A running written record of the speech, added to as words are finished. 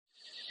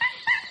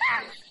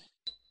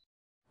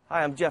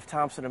Hi, I'm Jeff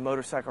Thompson of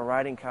Motorcycle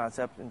Riding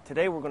Concept, and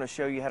today we're going to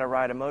show you how to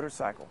ride a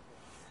motorcycle.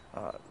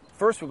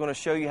 First, we're going to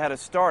show you how to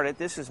start it.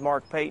 This is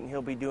Mark Payton.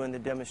 He'll be doing the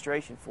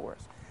demonstration for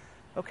us.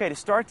 Okay, to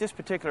start this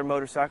particular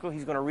motorcycle,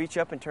 he's going to reach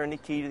up and turn the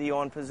key to the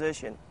on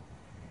position.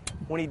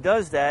 When he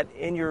does that,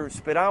 in your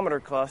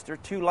speedometer cluster,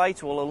 two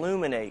lights will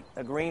illuminate.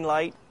 A green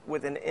light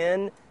with an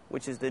N,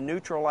 which is the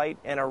neutral light,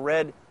 and a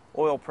red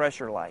oil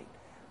pressure light.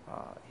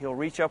 He'll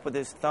reach up with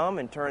his thumb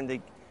and turn the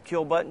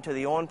kill button to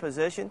the on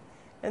position,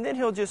 and then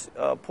he'll just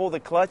pull the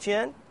clutch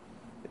in.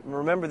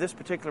 Remember, this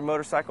particular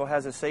motorcycle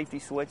has a safety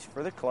switch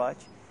for the clutch.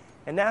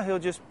 And now he'll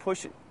just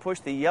push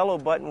the yellow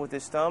button with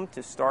his thumb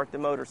to start the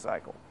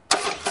motorcycle.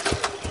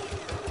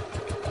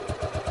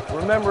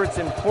 Remember, it's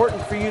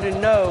important for you to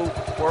know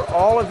where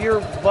all of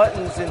your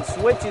buttons and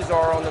switches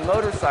are on the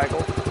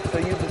motorcycle so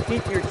you can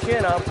keep your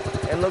chin up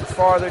and look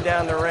farther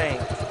down the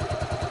range.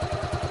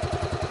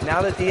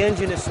 Now that the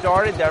engine is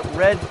started, that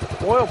red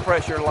oil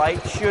pressure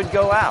light should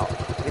go out.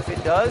 If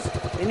it does,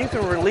 then you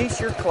can release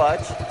your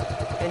clutch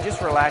and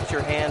just relax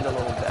your hand a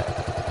little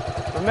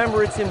bit.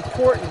 Remember, it's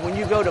important when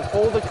you go to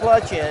pull the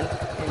clutch in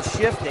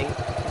shifting,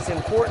 it's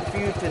important for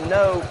you to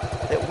know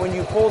that when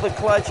you pull the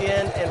clutch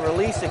in and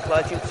release the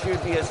clutch, it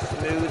should be a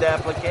smooth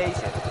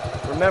application.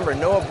 Remember,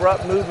 no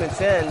abrupt movements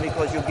in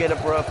because you'll get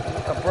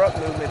abrupt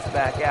movements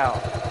back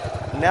out.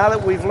 Now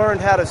that we've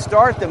learned how to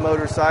start the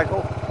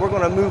motorcycle, we're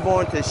going to move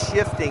on to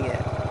shifting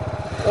it.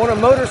 On a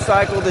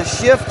motorcycle, the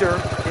shifter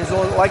is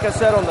on, like I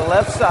said, on the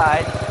left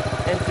side.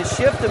 And to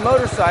shift the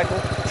motorcycle,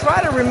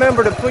 try to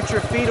remember to put your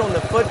feet on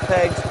the foot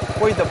pegs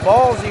where the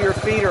balls of your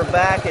feet are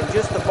back and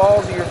just the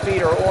balls of your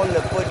feet are on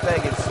the foot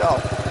peg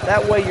itself.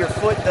 That way your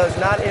foot does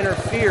not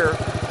interfere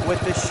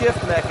with the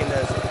shift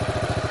mechanism.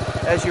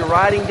 As you're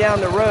riding down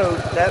the road,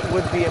 that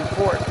would be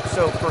important.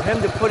 So for him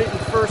to put it in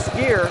first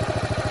gear,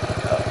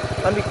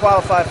 let me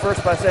qualify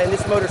first by saying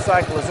this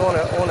motorcycle is on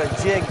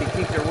a jig to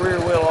keep the rear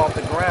wheel off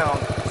the ground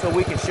so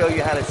we can show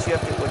you how to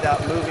shift it without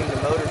moving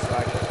the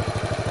motorcycle.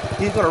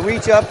 He's going to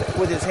reach up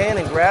with his hand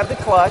and grab the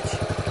clutch,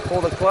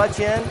 pull the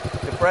clutch in,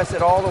 depress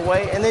it all the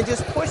way, and then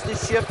just push the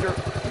shifter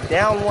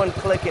down one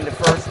click into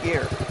first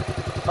gear.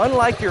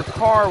 Unlike your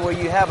car where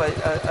you have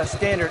a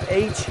standard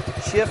H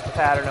shift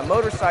pattern, a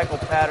motorcycle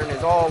pattern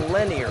is all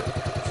linear.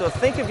 So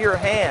think of your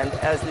hand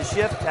as the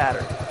shift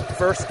pattern.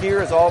 First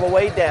gear is all the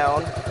way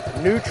down,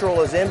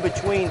 neutral is in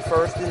between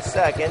first and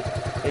second,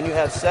 then you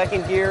have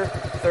second gear,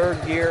 third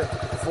gear,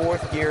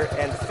 fourth gear,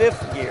 and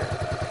fifth gear.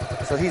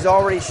 So he's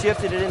already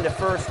shifted it into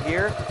first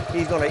gear.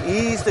 He's going to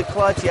ease the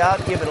clutch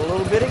out, give it a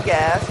little bit of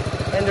gas,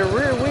 and the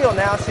rear wheel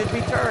now should be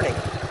turning.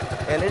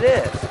 And it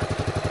is.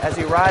 As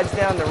he rides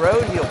down the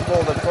road, he'll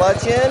pull the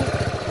clutch in,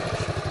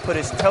 put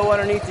his toe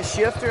underneath the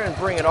shifter, and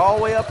bring it all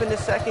the way up into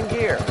second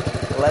gear.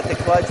 Let the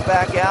clutch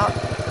back out,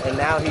 and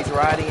now he's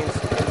riding in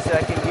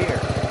second gear.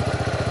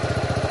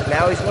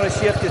 Now he's going to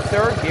shift to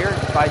third gear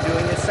by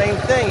doing the same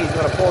thing. He's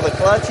going to pull the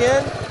clutch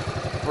in,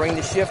 bring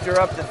the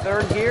shifter up to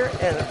third gear,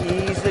 and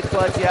ease the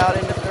clutch out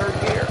into third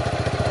gear.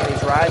 And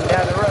he's riding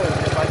down the road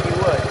just like he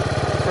would.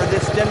 For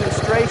this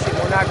demonstration,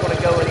 we're not going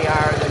to go any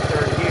higher than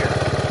third gear.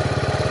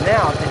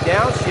 Now, to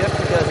downshift,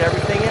 he does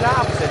everything in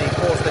opposite. He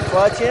pulls the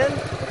clutch in,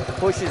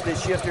 pushes the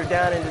shifter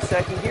down into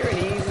second gear, and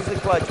he eases the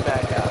clutch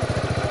back out.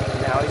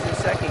 Now he's in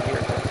second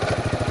gear.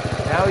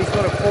 Now he's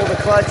going to pull the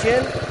clutch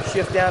in,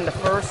 shift down to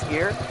first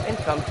gear, and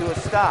come to a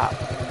stop.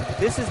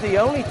 This is the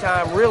only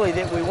time, really,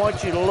 that we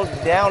want you to look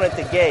down at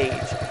the gauge.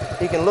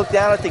 He can look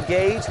down at the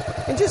gauge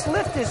and just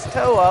lift his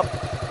toe up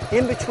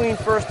in between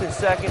first and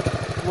second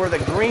where the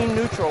green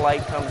neutral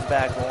light comes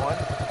back on.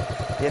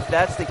 If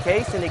that's the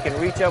case, then he can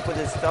reach up with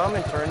his thumb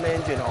and turn the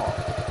engine on.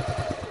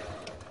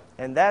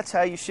 And that's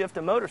how you shift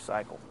a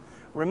motorcycle.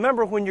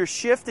 Remember, when you're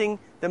shifting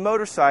the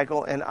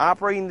motorcycle and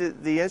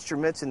operating the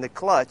instruments and the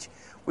clutch,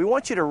 we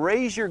want you to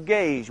raise your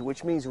gauge,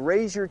 which means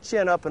raise your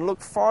chin up and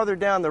look farther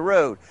down the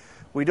road.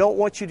 We don't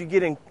want you to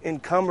get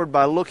encumbered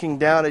by looking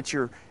down at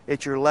your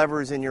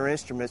levers and your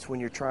instruments when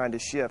you're trying to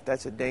shift.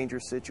 That's a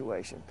dangerous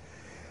situation.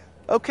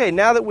 Okay,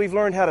 now that we've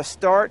learned how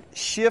to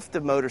shift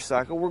the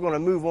motorcycle, we're going to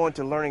move on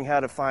to learning how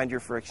to find your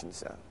friction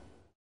zone.